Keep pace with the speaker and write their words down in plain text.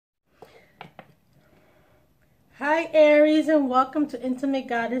Hi Aries, and welcome to Intimate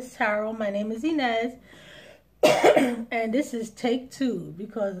Goddess Tarot. My name is Inez and this is take 2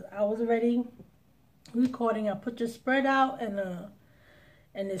 because I was already recording. I put your spread out and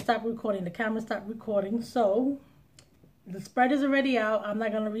it stopped recording. The camera stopped recording, so the spread is already out. I'm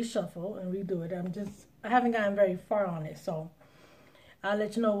not going to reshuffle and redo it. I haven't gotten very far on it, so I'll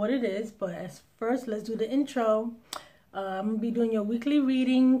let you know what it is. But as first, let's do the intro. I'm going to be doing your weekly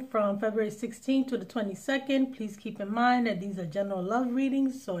reading from February 16th to the 22nd. Please keep in mind that these are general love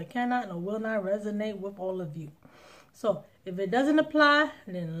readings, so it cannot or will not resonate with all of you. So if it doesn't apply,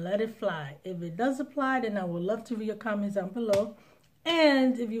 then let it fly. If it does apply, then I would love to read your comments down below.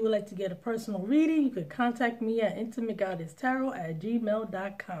 And if you would like to get a personal reading, you could contact me at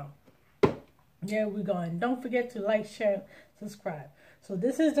intimategoddesstarot@gmail.com. There we go. And don't forget to like, share, subscribe. So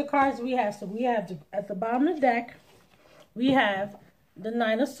this is the cards we have. So we have at the bottom of the deck, we have the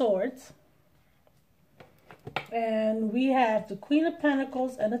Nine of Swords, and we have the Queen of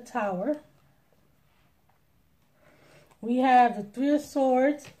Pentacles and the Tower. We have the Three of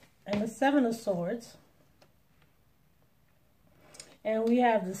Swords and the Seven of Swords. And we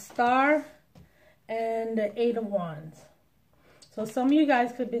have the Star and the Eight of Wands. So some of you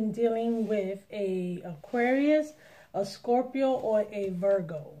guys could have been dealing with a Aquarius, a Scorpio, or a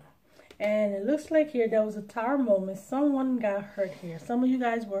Virgo. And it looks like here there was a tower moment. Someone got hurt here. Some of you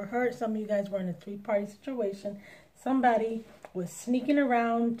guys were hurt. Some of you guys were in a three-party situation. Somebody was sneaking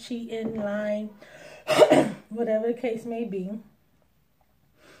around, cheating, lying, whatever the case may be.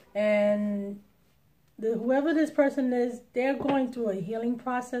 And whoever this person is, they're going through a healing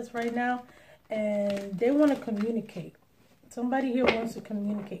process right now. And they want to communicate. Somebody here wants to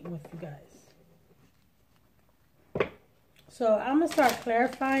communicate with you guys. So I'm going to start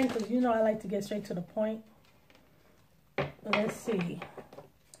clarifying because, you know, I like to get straight to the point. Let's see.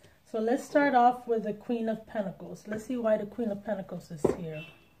 So let's start off with the Queen of Pentacles. Let's see why the Queen of Pentacles is here.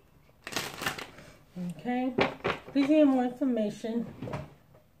 Okay. Please give more information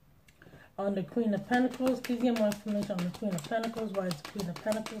on the Queen of Pentacles. Please give more information on the Queen of Pentacles. Why is the Queen of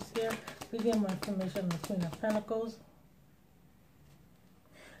Pentacles here? Please give more information on the Queen of Pentacles.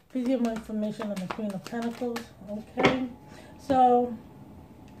 Please give more information on the Queen of Pentacles. Okay. So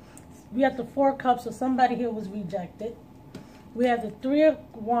we have the Four of Cups. So somebody here was rejected. We have the Three of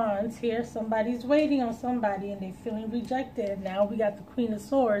Wands here. Somebody's waiting on somebody and they're feeling rejected. And now we got the Queen of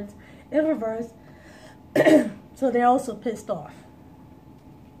Swords in reverse. So they're also pissed off.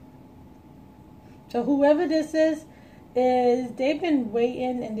 So whoever this is they've been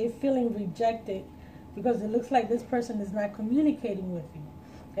waiting and they're feeling rejected because it looks like this person is not communicating with you.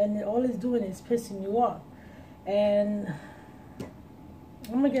 And all it's doing is pissing you off. And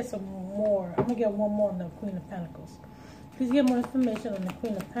I'm going to get some more. I'm going to get one more on the Queen of Pentacles. Please get more information on the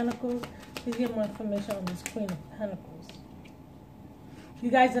Queen of Pentacles. Please get more information on this Queen of Pentacles.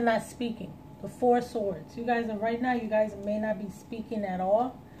 You guys are not speaking. The Four Swords. You guys are right now, you guys may not be speaking at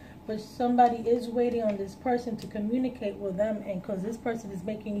all. But somebody is waiting on this person to communicate with them. And because this person is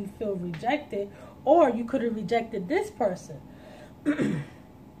making you feel rejected. Or you could have rejected this person.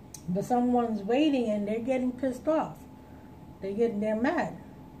 But someone's waiting and they're getting pissed off. They're mad.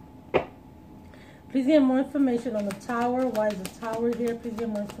 Please get more information on the Tower. Why is the Tower here? Please get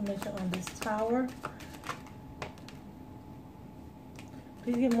more information on this Tower.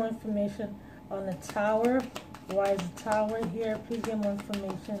 Please get more information on the Tower. Why is the Tower here? Please get more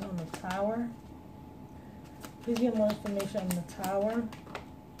information on the Tower. Please get more information on the Tower.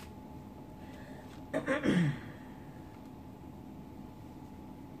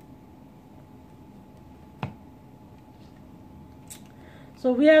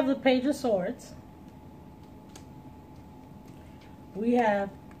 So we have the Page of Swords. We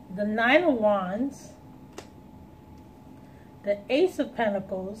have the Nine of Wands. The Ace of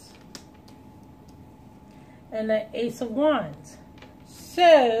Pentacles. And the Ace of Wands.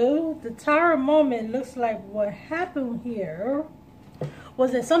 So the Tower moment looks like what happened here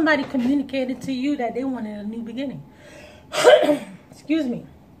was that somebody communicated to you that they wanted a new beginning. Excuse me.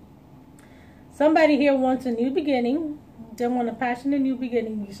 Somebody here wants a new beginning. They want a passionate new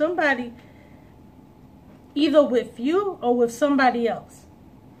beginning. Somebody, either with you or with somebody else.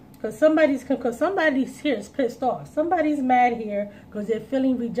 Because somebody's here is pissed off. Somebody's mad here because they're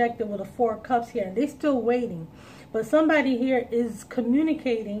feeling rejected with a Four of Cups here. And they're still waiting. But somebody here is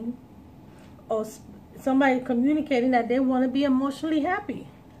communicating, or somebody communicating that they want to be emotionally happy.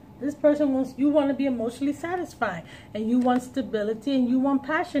 This person wants, you want to be emotionally satisfied. And you want stability and you want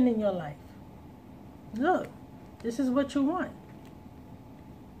passion in your life. Look. This is what you want.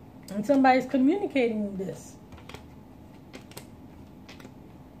 And somebody's communicating this.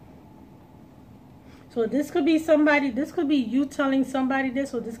 So this could be somebody, this could be you telling somebody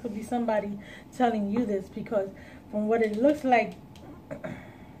this, or this could be somebody telling you this, because from what it looks like,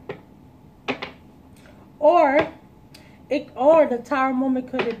 or the Tower moment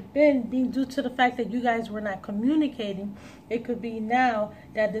could have been due to the fact that you guys were not communicating. It could be now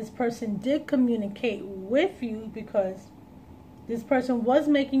that this person did communicate with you, because this person was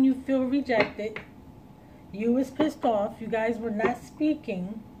making you feel rejected. You was pissed off. You guys were not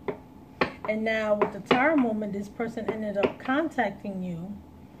speaking. And now with the Tower moment, this person ended up contacting you,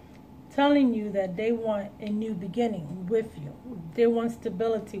 telling you that they want a new beginning with you. They want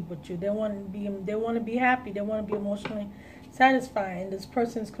stability with you. They want to be happy. They want to be emotionally satisfied. And this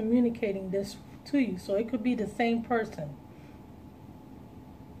person is communicating this to you. So it could be the same person.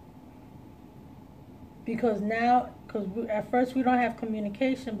 Because now, at first we don't have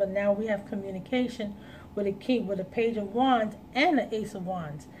communication, but now we have communication with a king, with a Page of Wands and an Ace of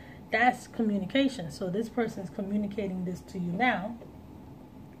Wands. That's communication. So this person is communicating this to you now.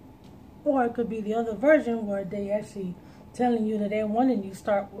 Or it could be the other version where they actually telling you that they wanted you to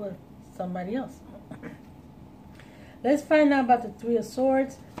start with somebody else. Let's find out about the Three of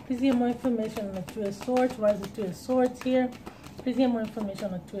Swords. Please get more information on the Three of Swords. Why is the Three of Swords here? Please get more information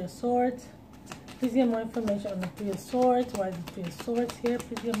on the Three of Swords. Please get more information on the Three of Swords. Why is the Three of Swords here?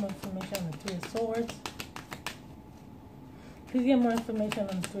 Please get more information on the Three of Swords. Please get more information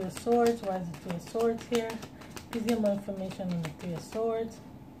on the Three of Swords. Why is the Three of Swords here? Please get more information on the Three of Swords.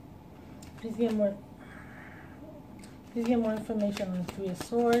 Please get more information on the Three of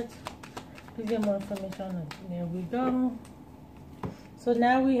Swords. Please get more information on the, there we go. So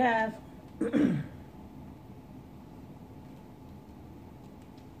now we have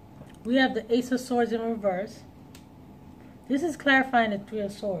we have the Ace of Swords in reverse. This is clarifying the Three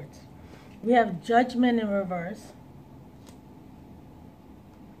of Swords. We have Judgment in reverse.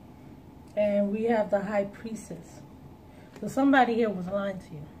 And we have the High Priestess. So somebody here was lying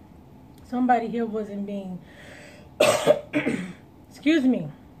to you. Somebody here wasn't being, excuse me,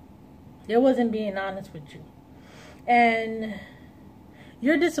 they wasn't being honest with you. And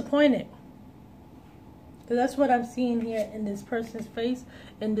you're disappointed. Because that's what I'm seeing here in this person's face,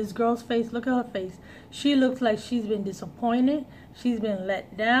 in this girl's face. Look at her face. She looks like she's been disappointed. She's been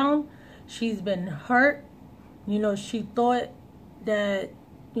let down. She's been hurt. You know, she thought that,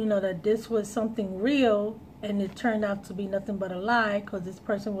 you know, that this was something real, and it turned out to be nothing but a lie, because this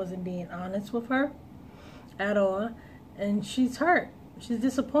person wasn't being honest with her at all. And she's hurt. She's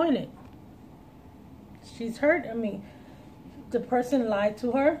disappointed. She's hurt. I mean, the person lied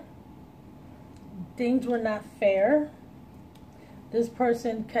to her. Things were not fair. This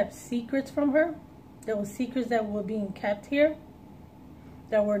person kept secrets from her. There were secrets that were being kept here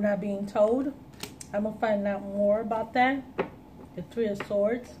that were not being told. I'm going to find out more about that. The Three of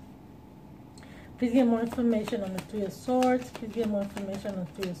Swords. Please get more information on the Three of Swords. Please get more information on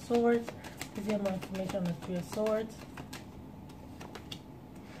the Three of Swords. Please get more information on the Three of Swords.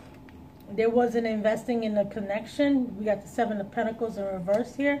 There wasn't investing in a connection. We got the Seven of Pentacles in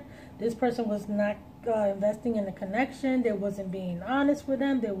reverse here. This person was not investing in a connection. They wasn't being honest with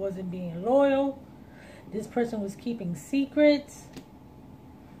them. They wasn't being loyal. This person was keeping secrets.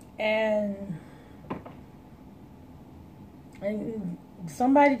 And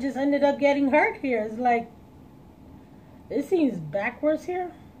somebody just ended up getting hurt here. It's like, it seems backwards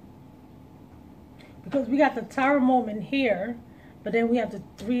here. Because we got the Tower moment here, but then we have the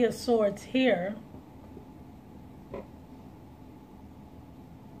Three of Swords here.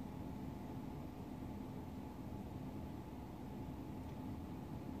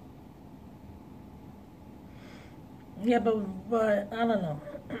 Yeah, but I don't know.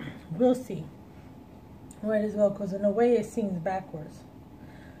 We'll see where this goes, because in a way it seems backwards.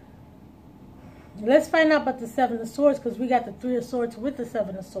 Let's find out about the Seven of Swords, because we got the Three of Swords with the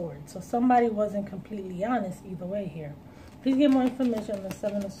Seven of Swords. So somebody wasn't completely honest either way here. Please get more information on the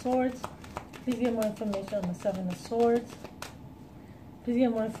Seven of Swords. Please get more information on the Seven of Swords. Please get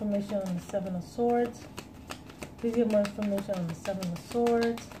more information on the Seven of Swords. Please get more information on the Seven of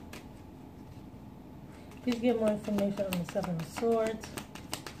Swords. Please get more information on the Seven of Swords.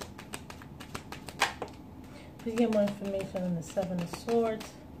 Please get more information on the Seven of Swords.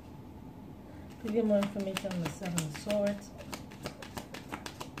 Please get more information on the Seven of Swords.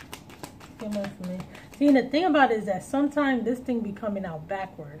 Get more information. See, and the thing about it is that sometimes this thing be coming out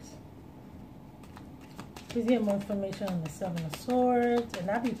backwards. Please get more information on the Seven of Swords, and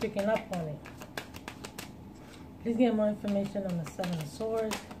I'll be picking up on it. Please get more information on the Seven of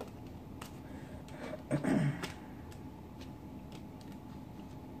Swords.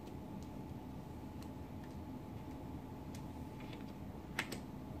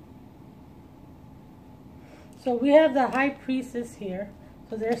 So we have the High Priestess here.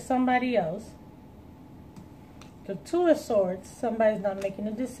 So there's somebody else. The Two of Swords. Somebody's not making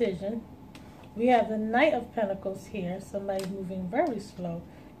a decision. We have the Knight of Pentacles here. Somebody's moving very slow.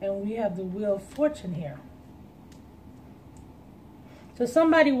 And we have the Wheel of Fortune here. So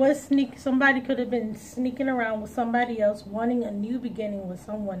somebody could have been sneaking around with somebody else, wanting a new beginning with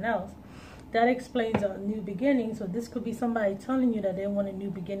someone else. That explains a new beginning. So this could be somebody telling you that they want a new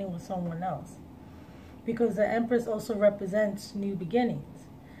beginning with someone else. Because the Empress also represents new beginnings.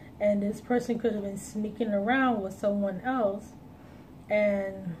 And this person could have been sneaking around with someone else.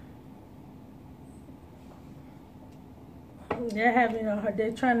 And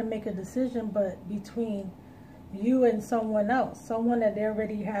they're trying to make a decision, but between you and someone else, someone that they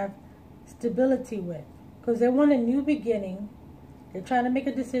already have stability with, because they want a new beginning. They're trying to make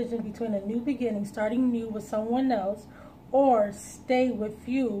a decision between a new beginning, starting new with someone else, or stay with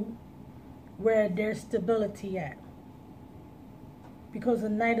you where there's stability at. Because the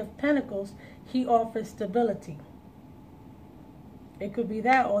Knight of Pentacles, he offers stability. It could be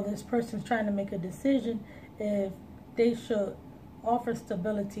that, or this person's trying to make a decision if they should offer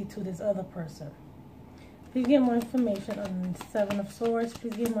stability to this other person. Please get more information on the Seven of Swords.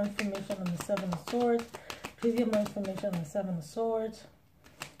 Please get more information on the Seven of Swords. Please get more information on the Seven of Swords.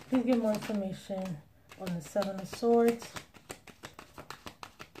 Please get more information on the Seven of Swords.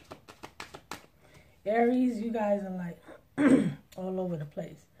 Aries, you guys are like all over the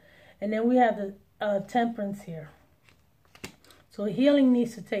place. And then we have the Temperance here. So healing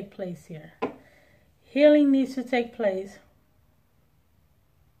needs to take place here. Healing needs to take place.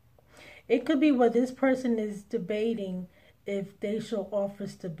 It could be where this person is debating if they should offer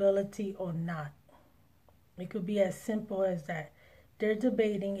stability or not. It could be as simple as that. They're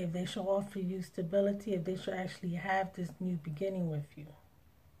debating if they should offer you stability, if they should actually have this new beginning with you.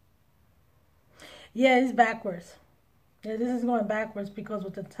 Yeah, it's backwards. Yeah, this is going backwards because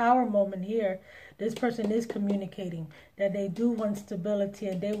with the Tower moment here, this person is communicating that they do want stability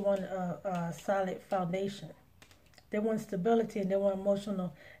and they want a solid foundation. They want stability and they want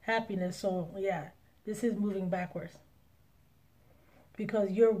emotional happiness. So, yeah, this is moving backwards.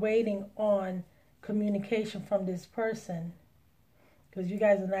 Because you're waiting on communication from this person. Because you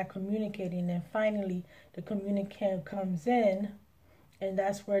guys are not communicating. And finally, the communication comes in. And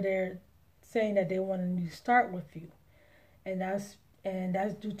that's where they're saying that they want a new start with you. And that's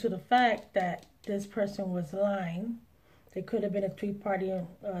due to the fact that this person was lying. They could have been a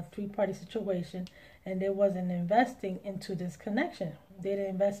three-party situation, and they wasn't investing into this connection. They didn't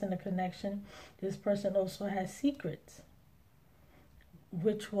invest in the connection. This person also has secrets,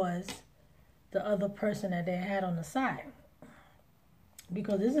 which was the other person that they had on the side.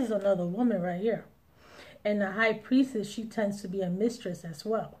 Because this is another woman right here. And the High Priestess, she tends to be a mistress as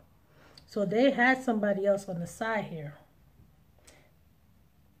well. So they had somebody else on the side here.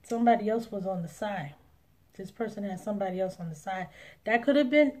 Somebody else was on the side. This person had somebody else on the side. That could have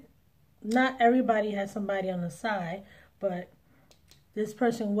been, not everybody has somebody on the side, but this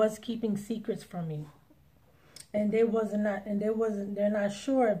person was keeping secrets from you. And they're not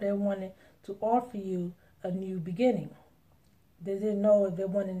sure if they wanted to offer you a new beginning. They didn't know if they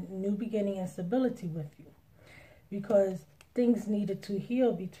wanted a new beginning and stability with you. Because things needed to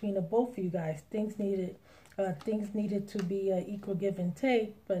heal between the both of you guys. Things needed to be an equal give and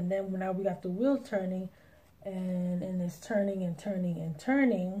take. But then now we got the wheel turning. And it's turning and turning and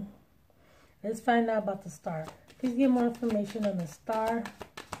turning. Let's find out about the Star. Please get more information on the Star.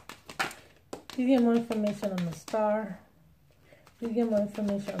 Please get more information on the Star. Please get more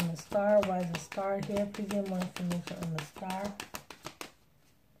information on the Star. Why is the Star here? Please get more information on the Star.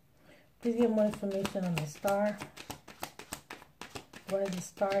 Please get more information on the Star. Why is the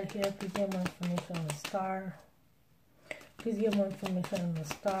Star here? Please get more information on the Star. Please get more information on the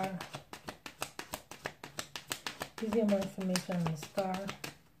Star. Please get more information on the Star.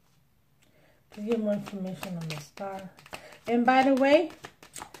 Please get more information on the Star. And by the way,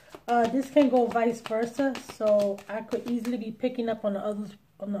 this can go vice versa. So I could easily be picking up on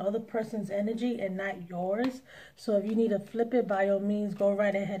the other person's energy and not yours. So if you need to flip it, by all means, go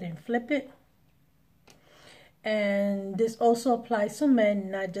right ahead and flip it. And this also applies to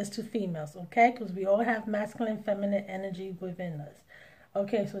men, not just to females, okay? Because we all have masculine and feminine energy within us.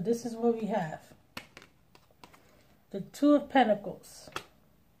 Okay, so this is what we have. The Two of Pentacles.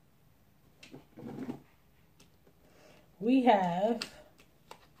 We have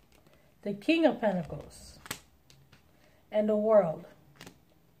the King of Pentacles and the World.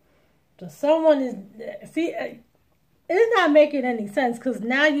 So someone is, see, it's not making any sense because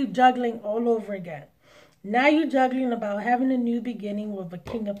now you're juggling all over again. Now you're juggling about having a new beginning with the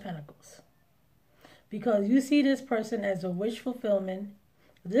King of Pentacles. because you see this person as a wish fulfillment.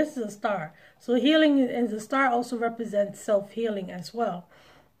 This is a star. So healing, and the star also represents self-healing as well,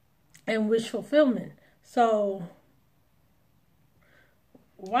 and wish fulfillment. So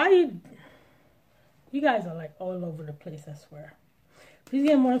why you guys are like all over the place, I swear. Please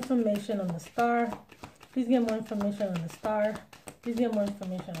get more information on the star. Please get more information on the star. Please get more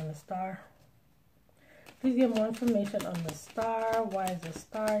information on the star. Please get more information on the star. Why is the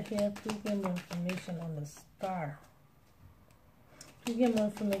star here? Please get more information on the star. Please get more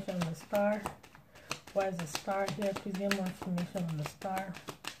information on the star. Why is the star here? Please get more information on the star.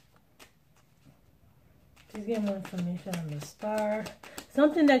 Please get more information on the star.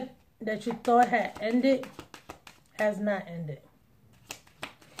 Something that you thought had ended has not ended.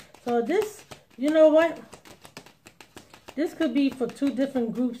 So this, you know what? This could be for two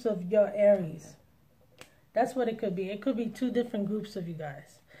different groups of your Aries. That's what it could be. It could be two different groups of you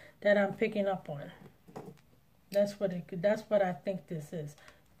guys that I'm picking up on. That's what it could. That's what I think this is.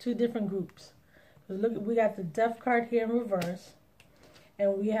 Two different groups. Look, we got the Death card here in reverse,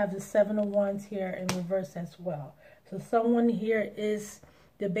 and we have the Seven of Wands here in reverse as well. So someone here is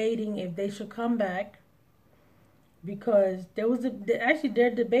debating if they should come back, because there was actually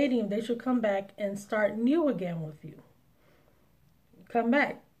they're debating if they should come back and start new again with you. Come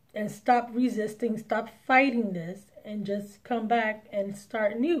back and stop resisting, stop fighting this, and just come back and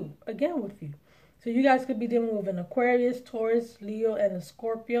start new again with you. So you guys could be dealing with an Aquarius, Taurus, Leo, and a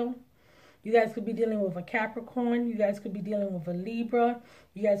Scorpio. You guys could be dealing with a Capricorn. You guys could be dealing with a Libra.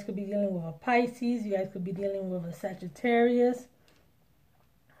 You guys could be dealing with a Pisces. You guys could be dealing with a Sagittarius.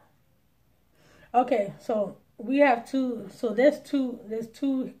 Okay, so we have two. So there's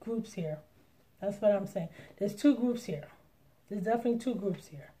two groups here. That's what I'm saying. There's two groups here. There's definitely two groups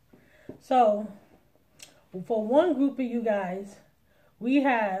here. So for one group of you guys, we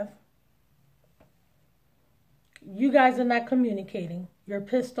have, you guys are not communicating. You're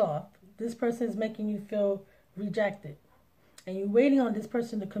pissed off. This person is making you feel rejected, and you're waiting on this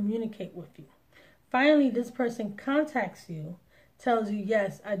person to communicate with you. Finally, this person contacts you, tells you,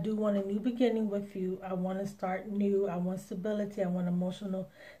 yes, I do want a new beginning with you. I want to start new. I want stability. I want emotional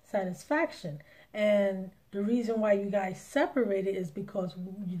satisfaction. And the reason why you guys separated is because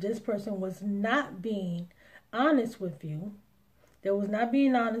this person was not being honest with you. They was not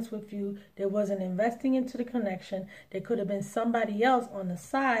being honest with you. They wasn't investing into the connection. There could have been somebody else on the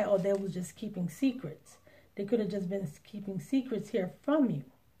side, or they was just keeping secrets. They could have just been keeping secrets here from you.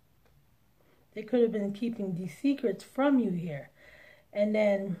 They could have been keeping these secrets from you here. And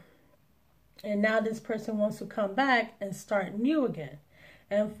now this person wants to come back and start new again.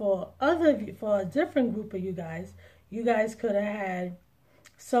 And for a different group of you guys could have had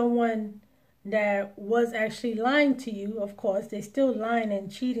someone that was actually lying to you. Of course, they're still lying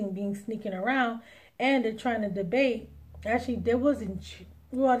and cheating, being sneaking around, and they're trying to debate. Actually, they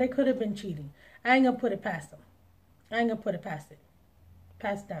could have been cheating. I ain't gonna put it past them. I ain't gonna put it past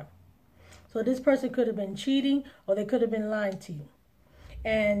them. So this person could have been cheating, or they could have been lying to you.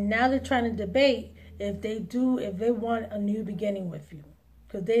 And now they're trying to debate if they want a new beginning with you,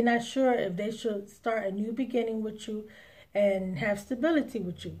 because they're not sure if they should start a new beginning with you and have stability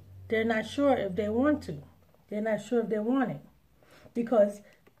with you. They're not sure if they want to. They're not sure if they want it, because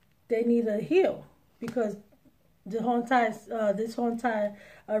they need to heal. Because this whole entire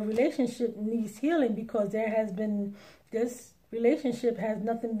relationship needs healing, because this relationship has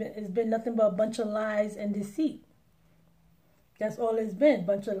been nothing but a bunch of lies and deceit. That's all it's been.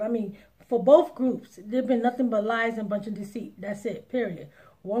 For both groups, there's been nothing but lies and a bunch of deceit. That's it, period.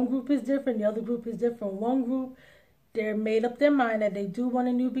 One group is different, the other group is different. One group, they're made up their mind that they do want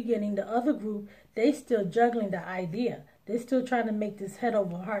a new beginning. The other group, they still juggling the idea. They're still trying to make this head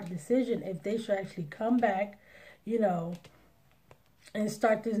over heart decision if they should actually come back, and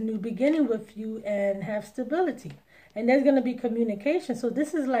start this new beginning with you and have stability. And there's going to be communication. So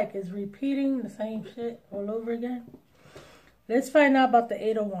this is like, it's repeating the same shit all over again. Let's find out about the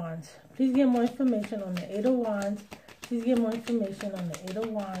Eight of Wands. Please get more information on the Eight of Wands. Please get more information on the Eight of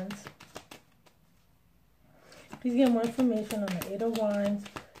Wands. Please get more information on the Eight of Wands.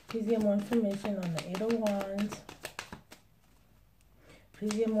 Please get more information on the Eight of Wands.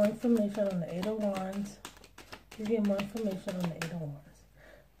 Please get more information on the Eight of Wands. Please get more information on the Eight of Wands.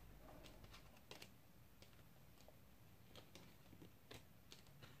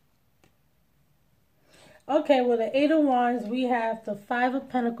 Okay, well, the Eight of Wands, we have the Five of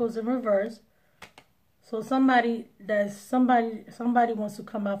Pentacles in reverse. So somebody wants to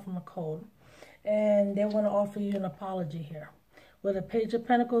come out from a cold, and they want to offer you an apology here. With the Page of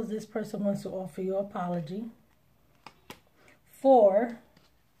Pentacles, this person wants to offer you an apology for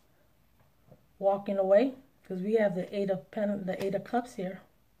walking away, because we have the Eight of Cups here.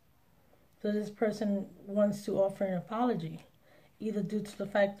 So this person wants to offer an apology, either due to the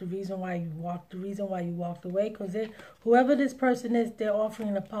fact the reason why you walked away, because whoever this person is, they're offering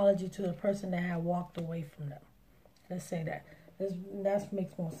an apology to the person that had walked away from them. Let's say that. That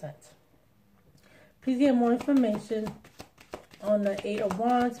makes more sense. Please get more information on the Eight of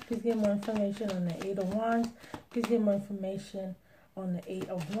Wands. Please get more information on the Eight of Wands. Please get more information on the Eight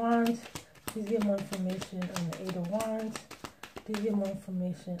of Wands. Please get more information on the Eight of Wands. Please get more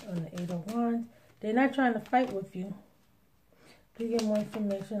information on the Eight of Wands. They're not trying to fight with you. Please get more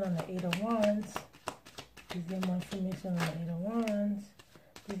information on the Eight of Wands. Please get more information on the Eight of Wands.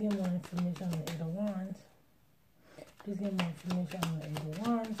 Please get more information on the Eight of Wands. Please get more information on the Eight of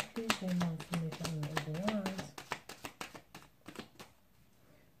Wands. Please get more information on the Eight of Wands.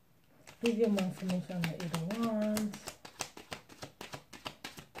 Please get more information on the Eight of Wands.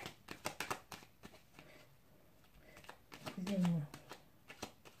 Please get more.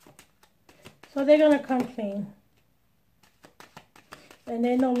 So they're going to come clean. And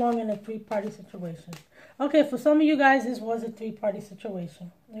they're no longer in a three-party situation. Okay, for some of you guys, this was a three-party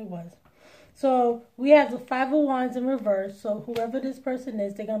situation. It was. So we have the Five of Wands in reverse. So whoever this person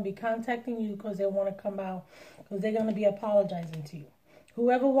is, they're going to be contacting you because they want to come out. Because they're going to be apologizing to you.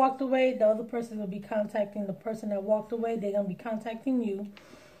 Whoever walked away, the other person will be contacting the person that walked away. They're going to be contacting you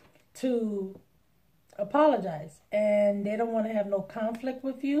to apologize. And they don't want to have no conflict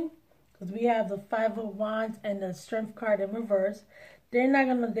with you. Because we have the Five of Wands and the Strength card in reverse. They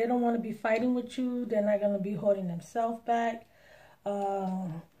don't want to be fighting with you. They're not going to be holding themselves back.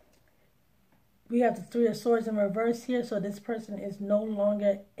 We have the Three of Swords in reverse here. So this person is no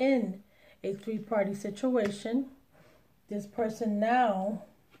longer in a three-party situation. This person now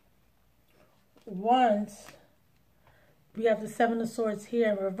wants, we have the Seven of Swords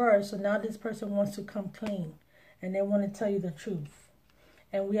here in reverse. So now this person wants to come clean. And they want to tell you the truth.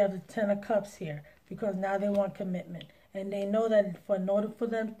 And we have the Ten of Cups here. Because now they want commitment. And they know that in order for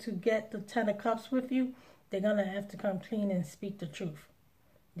them to get the Ten of Cups with you, they're going to have to come clean and speak the truth.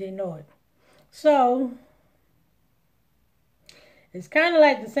 They know it. So, it's kind of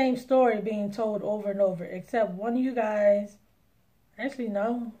like the same story being told over and over. Except one of you guys, actually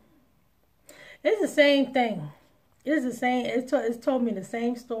no. It's the same thing. It's the same. It's told me the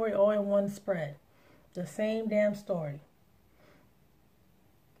same story all in one spread. The same damn story.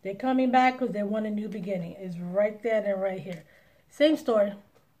 They're coming back because they want a new beginning. It's right there and right here. Same story.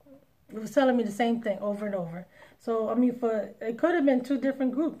 It was telling me the same thing over and over. So, I mean, it could have been two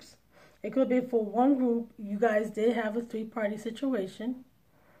different groups. It could be for one group, you guys did have a three-party situation.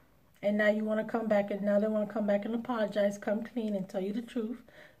 And now you want to come back, and now they want to come back and apologize, come clean and tell you the truth.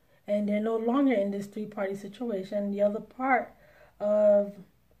 And they're no longer in this three-party situation. The other part of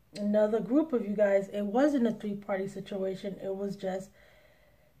another group of you guys, it wasn't a three-party situation. It was just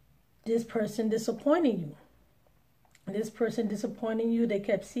this person disappointing you. This person disappointing you. They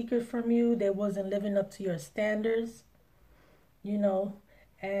kept secret from you. They wasn't living up to your standards. You know.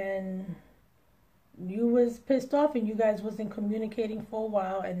 And you was pissed off and you guys wasn't communicating for a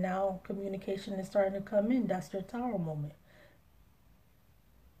while. And now communication is starting to come in. That's your Tower moment.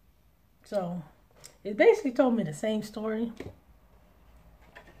 So, it basically told me the same story.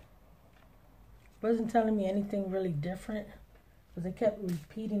 Wasn't telling me anything really different. Because they kept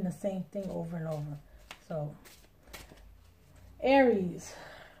repeating the same thing over and over. So, Aries.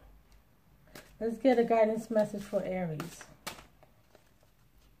 Let's get a guidance message for Aries.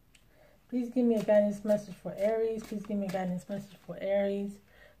 Please give me a guidance message for Aries. Please give me a guidance message for Aries.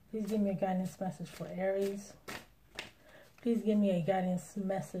 Please give me a guidance message for Aries. Please give me a guidance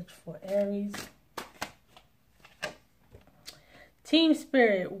message for Aries. Team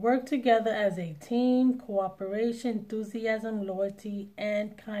spirit. Work together as a team. Cooperation, enthusiasm, loyalty,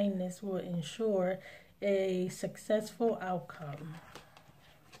 and kindness will ensure a successful outcome.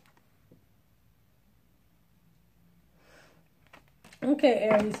 Okay,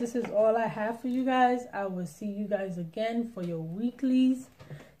 Aries, this is all I have for you guys. I will see you guys again for your weeklies.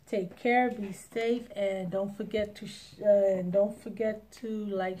 Take care, be safe, and don't forget to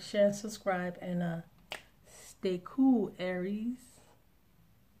like, share, and subscribe, and stay cool, Aries.